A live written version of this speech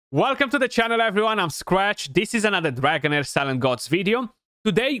Welcome to the channel, everyone. I'm Skratch. This is another Dragonheir Silent Gods video.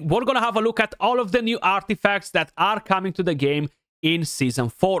 Today, we're gonna have a look at all of the new artifacts that are coming to the game in Season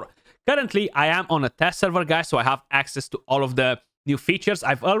 4. Currently, I am on a test server, guys, so I have access to all of the new features.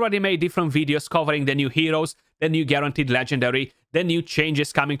 I've already made different videos covering the new heroes, the new guaranteed legendary, the new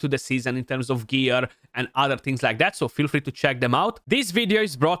changes coming to the season in terms of gear and other things like that, so feel free to check them out. This video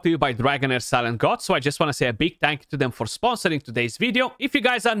is brought to you by Dragonheir Silent Gods, so I just want to say a big thank you to them for sponsoring today's video. If you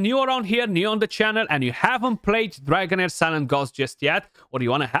guys are new around here, new on the channel, and you haven't played Dragonheir Silent Gods just yet, or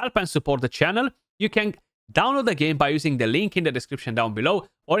you want to help and support the channel, you can download the game by using the link in the description down below,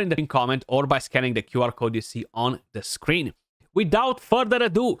 or in the pinned comment, or by scanning the QR code you see on the screen. Without further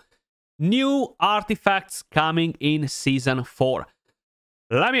ado, new artifacts coming in Season 4.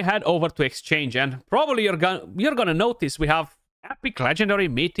 Let me head over to Exchange, and probably you're gonna notice we have epic, legendary,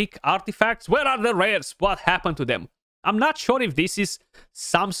 mythic artifacts. Where are the rares? What happened to them? I'm not sure if this is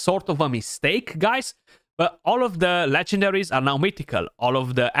some sort of a mistake, guys, but all of the legendaries are now mythical. All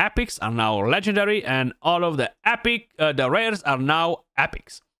of the epics are now legendary, and all of the the rares are now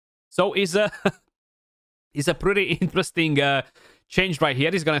epics. So it's a it's a pretty interesting change right here.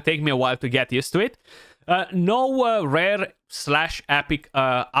 It's gonna take me a while to get used to it. No rare / epic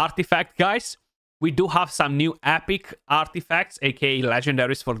artifact, guys. We do have some new epic artifacts, aka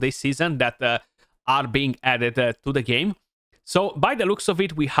legendaries, for this season that are being added to the game. So by the looks of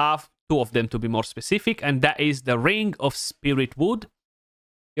it, we have two of them, to be more specific, and that is the Ring of Spirit Wood.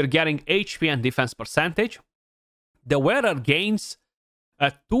 You're getting HP and defense percentage. The wearer gains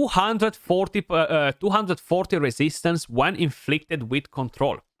 240 resistance when inflicted with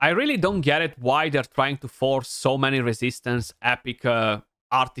control. I really don't get it why they're trying to force so many resistance epic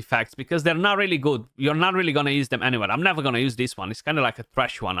artifacts, because they're not really good. You're not really gonna use them anywhere. I'm never gonna use this one. It's kind of like a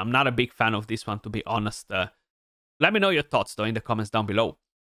trash one. I'm not a big fan of this one, to be honest. Let me know your thoughts, though, in the comments down below.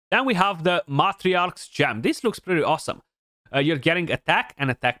 Then we have the Matriarch's Gem. This looks pretty awesome. You're getting attack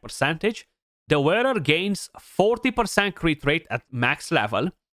and attack percentage. The wearer gains 40% crit rate at max level.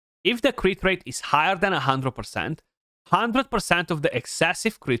 If the crit rate is higher than 100%, 100% of the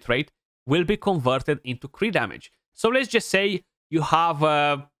excessive crit rate will be converted into crit damage. So let's just say you have,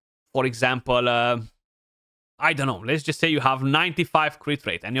 for example, I don't know, let's just say you have 95 crit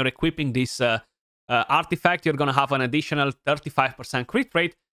rate and you're equipping this artifact, you're going to have an additional 35% crit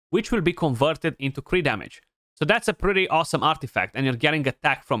rate, which will be converted into crit damage. So that's a pretty awesome artifact, and you're getting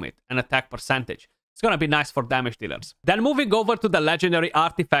attack from it, an attack percentage. It's gonna be nice for damage dealers. Then moving over to the legendary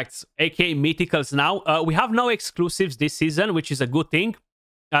artifacts, aka mythicals now. We have no exclusives this season, which is a good thing.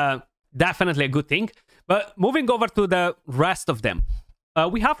 Definitely a good thing. But moving over to the rest of them.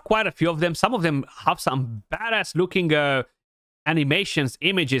 We have quite a few of them. Some of them have some badass looking animations,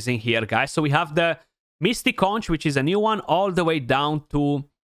 images in here, guys. So we have the Misty Conch, which is a new one, all the way down to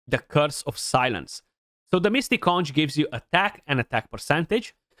the Curse of Silence. So the Misty Conch gives you attack and attack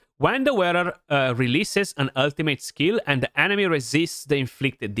percentage. When the wearer releases an ultimate skill and the enemy resists the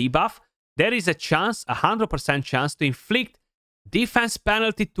inflicted debuff, there is a chance, 100% chance, to inflict defense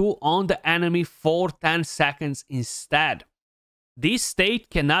penalty 2 on the enemy for 10 seconds instead. This state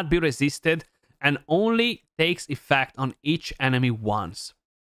cannot be resisted and only takes effect on each enemy once.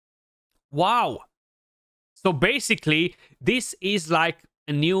 Wow! So basically, this is like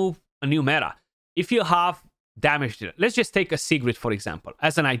a new meta. If you have damage dealer, let's just take a Sigrid, for example,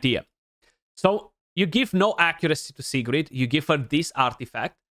 as an idea. So you give no accuracy to Sigrid, you give her this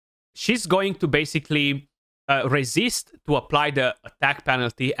artifact. She's going to basically resist to apply the attack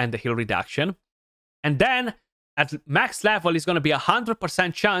penalty and the heal reduction. And then at max level, it's going to be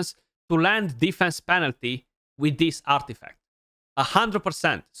 100% chance to land defense penalty with this artifact.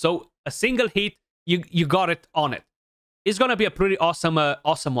 100%. So a single hit, you got it on it. It's going to be a pretty awesome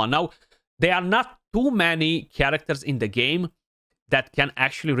one. Now, there are not too many characters in the game that can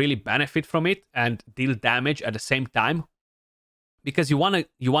actually really benefit from it and deal damage at the same time, because you wanna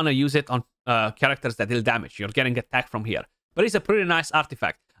use it on characters that deal damage. You're getting attack from here, but it's a pretty nice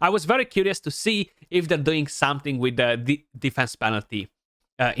artifact. I was very curious to see if they're doing something with the defense penalty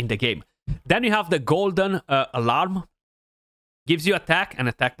in the game. Then you have the Golden Alarm, gives you attack and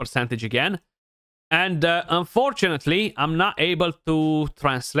attack percentage again. And unfortunately, I'm not able to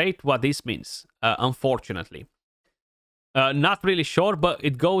translate what this means, unfortunately. Not really sure, but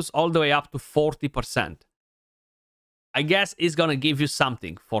it goes all the way up to 40%. I guess it's going to give you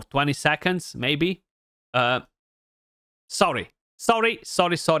something for 20 seconds, maybe. Sorry.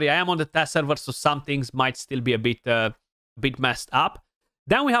 I am on the test server, so some things might still be a bit messed up.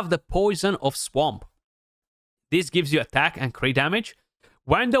 Then we have the Poison of Swamp. This gives you attack and crit damage.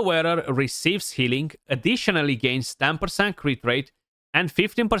 When the wearer receives healing, additionally gains 10% crit rate and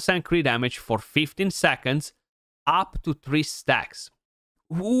 15% crit damage for 15 seconds, up to 3 stacks.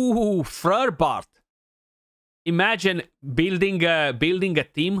 Ooh, Frerbart. Imagine building a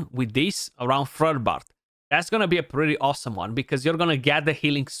team with this around Frerbart. That's going to be a pretty awesome one because you're going to get the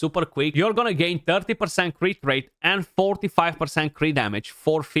healing super quick. You're going to gain 30% crit rate and 45% crit damage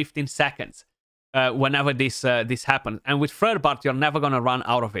for 15 seconds whenever this happens. And with Frerbart, you're never going to run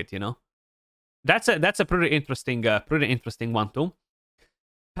out of it, you know? That's a pretty interesting one too.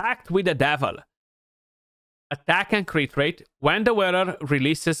 Pact with the Devil. Attack and crit rate. When the wearer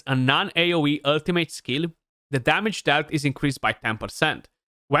releases a non-AoE ultimate skill, the damage dealt is increased by 10%.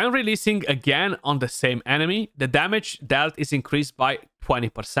 When releasing again on the same enemy, the damage dealt is increased by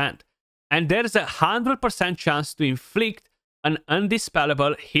 20%. And there's a 100% chance to inflict an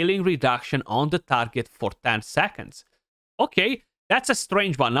undispellable healing reduction on the target for 10 seconds. Okay, that's a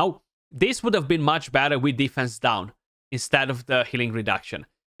strange one. Now, this would have been much better with defense down instead of the healing reduction,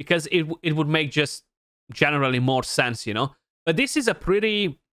 because it would make just generally more sense, you know? But this is a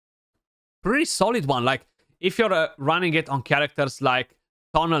pretty solid one. Like, if you're running it on characters like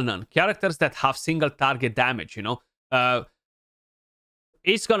Tunnel Nun, characters that have single target damage, you know,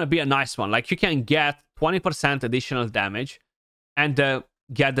 it's gonna be a nice one. Like, you can get 20% additional damage and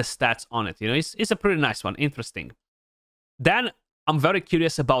get the stats on it, you know. It's a pretty nice one. Interesting. Then I'm very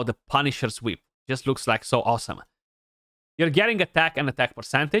curious about the Punisher's Whip. Just looks like so awesome. You're getting attack and attack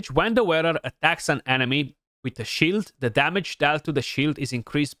percentage. When the wearer attacks an enemy with a shield, the damage dealt to the shield is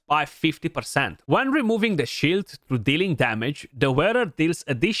increased by 50%. When removing the shield through dealing damage, the wearer deals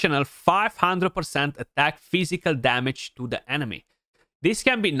additional 500% attack physical damage to the enemy. This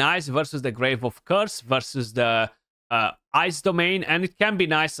can be nice versus the Grave of Curse, versus the Ice Domain, and it can be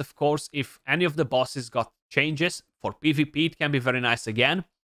nice, of course, if any of the bosses got changes. For PvP, it can be very nice again.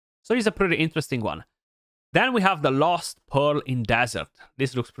 So it's a pretty interesting one. Then we have the Lost Pearl in Desert.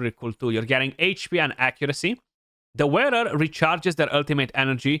 This looks pretty cool too. You're getting HP and accuracy. The wearer recharges their ultimate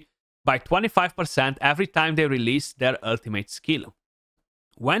energy by 25% every time they release their ultimate skill.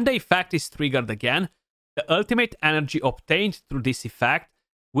 When the effect is triggered again, the ultimate energy obtained through this effect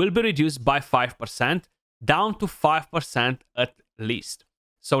will be reduced by 5%, down to 5% at least.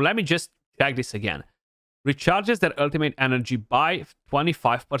 So let me just check this again. Recharges their ultimate energy by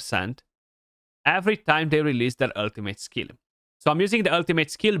 25% every time they release their ultimate skill. So I'm using the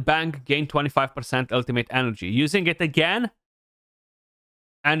ultimate skill, bang, gain 25% ultimate energy. Using it again,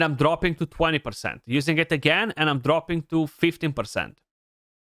 and I'm dropping to 20%. Using it again, and I'm dropping to 15%.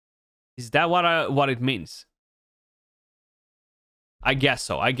 Is that what it means? I guess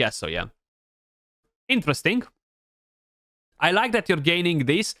so, yeah. Interesting. I like that you're gaining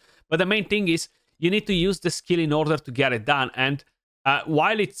this, but the main thing is you need to use the skill in order to get it done. And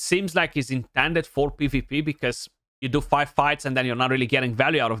while it seems like it's intended for PvP, because you do 5 fights and then you're not really getting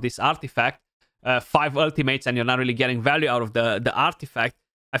value out of this artifact, 5 ultimates and you're not really getting value out of the artifact,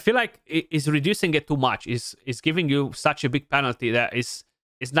 I feel like it's reducing it too much. It's giving you such a big penalty that is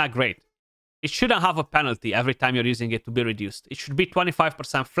not great. It shouldn't have a penalty every time you're using it to be reduced. It should be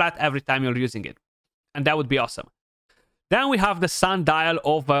 25% flat every time you're using it. And that would be awesome. Then we have the Sundial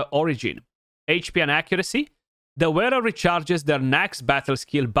of Origin. HP and accuracy. The wearer recharges their next battle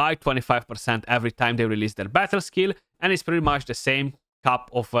skill by 25% every time they release their battle skill, and it's pretty much the same cup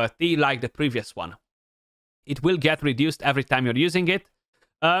of tea like the previous one. It will get reduced every time you're using it.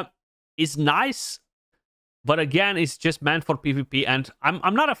 It's nice, but again, it's just meant for PvP, and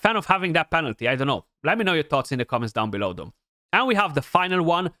I'm not a fan of having that penalty. I don't know. Let me know your thoughts in the comments down below, though. And we have the final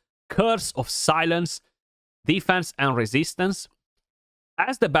one, Curse of Silence, defense and resistance.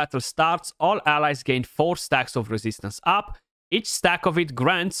 As the battle starts, all allies gain 4 stacks of resistance up. Each stack of it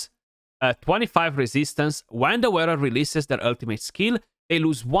grants 25 resistance. When the wearer releases their ultimate skill, they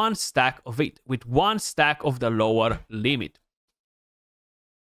lose 1 stack of it, with 1 stack of the lower limit.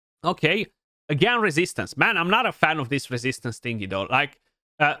 Okay, again, resistance. Man, I'm not a fan of this resistance thingy, though. Like,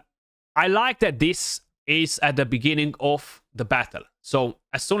 I like that this is at the beginning of the battle. So,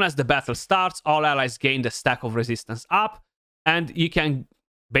 as soon as the battle starts, all allies gain the stack of resistance up, and you can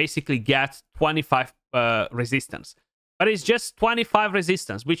basically get 25 resistance. But it's just 25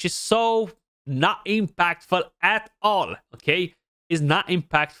 resistance, which is so not impactful at all, okay? Is not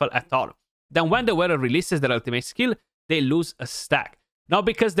impactful at all. Then when the wearer releases their ultimate skill, they lose a stack. Now,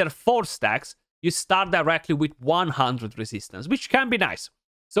 because there are 4 stacks, you start directly with 100 resistance, which can be nice.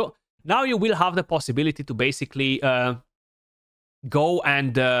 So now you will have the possibility to basically go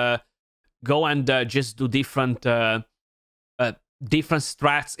and just do different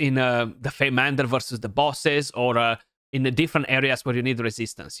strats in the Feymander versus the bosses, or in the different areas where you need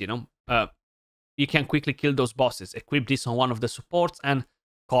resistance, you know? you can quickly kill those bosses. Equip this on one of the supports and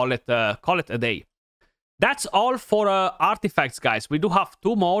call it a day. That's all for artifacts, guys. We do have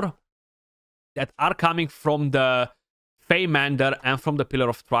 2 more that are coming from the Feymander and from the Pillar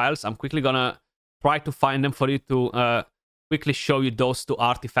of Trials. I'm quickly gonna try to find them for you to quickly show you those 2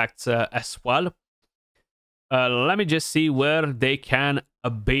 artifacts as well. Let me just see where they can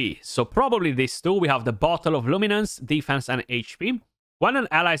be. So probably these 2. We have the Bottle of Luminance, defense and HP. When an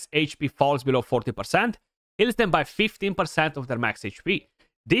ally's HP falls below 40%, heals them by 15% of their max HP.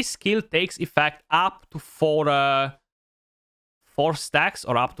 This skill takes effect up to 4 stacks,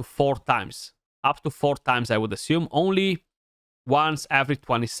 or up to 4 times. Up to 4 times, I would assume. Only once every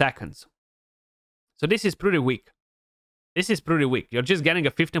 20 seconds. So this is pretty weak. This is pretty weak. You're just getting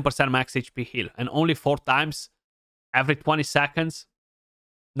a 15% max HP heal, and only 4 times every 20 seconds.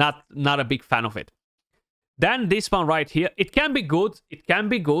 Not a big fan of it. Then this one right here. It can be good. It can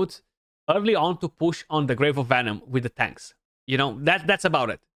be good early on to push on the Grave of Venom with the tanks. You know, that's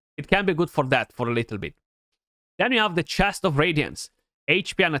about it. It can be good for that, for a little bit. Then you have the Chest of Radiance.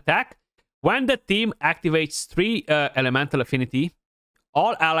 HP and attack. When the team activates 3 elemental affinity,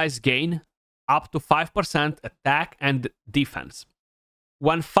 all allies gain up to 5% attack and defense.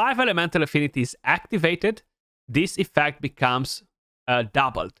 When 5 elemental affinity is activated, this effect becomes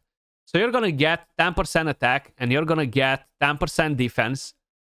doubled. So you're going to get 10% attack and you're going to get 10% defense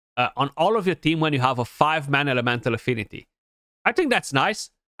on all of your team when you have a 5-man elemental affinity. I think that's nice.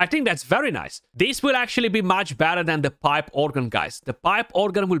 I think that's very nice. This will actually be much better than the Pipe Organ, guys. The Pipe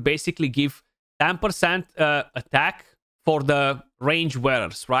Organ will basically give 10% attack for the range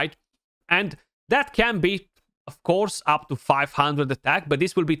wearers, right? And that can be, of course, up to 500 attack, but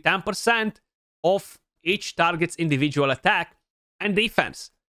this will be 10% of each target's individual attack and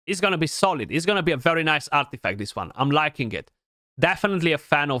defense. It's going to be solid. It's going to be a very nice artifact, this one. I'm liking it. Definitely a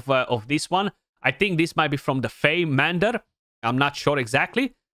fan of this one. I think this might be from the Feymander. I'm not sure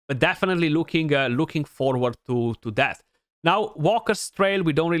exactly, but definitely looking forward to that. Now, Walker's Trail,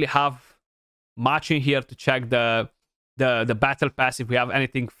 we don't really have much in here to check the battle pass if we have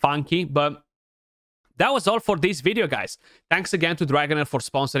anything funky, but that was all for this video, guys. Thanks again to Dragonheir for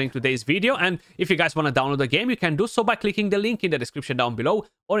sponsoring today's video, and if you guys want to download the game, you can do so by clicking the link in the description down below,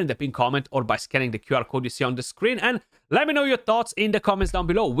 or in the pinned comment, or by scanning the QR code you see on the screen, and let me know your thoughts in the comments down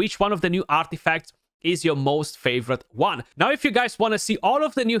below. Which one of the new artifacts is your most favorite one? Now, if you guys want to see all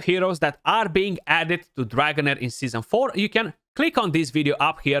of the new heroes that are being added to Dragonheir in Season 4, you can click on this video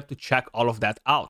up here to check all of that out.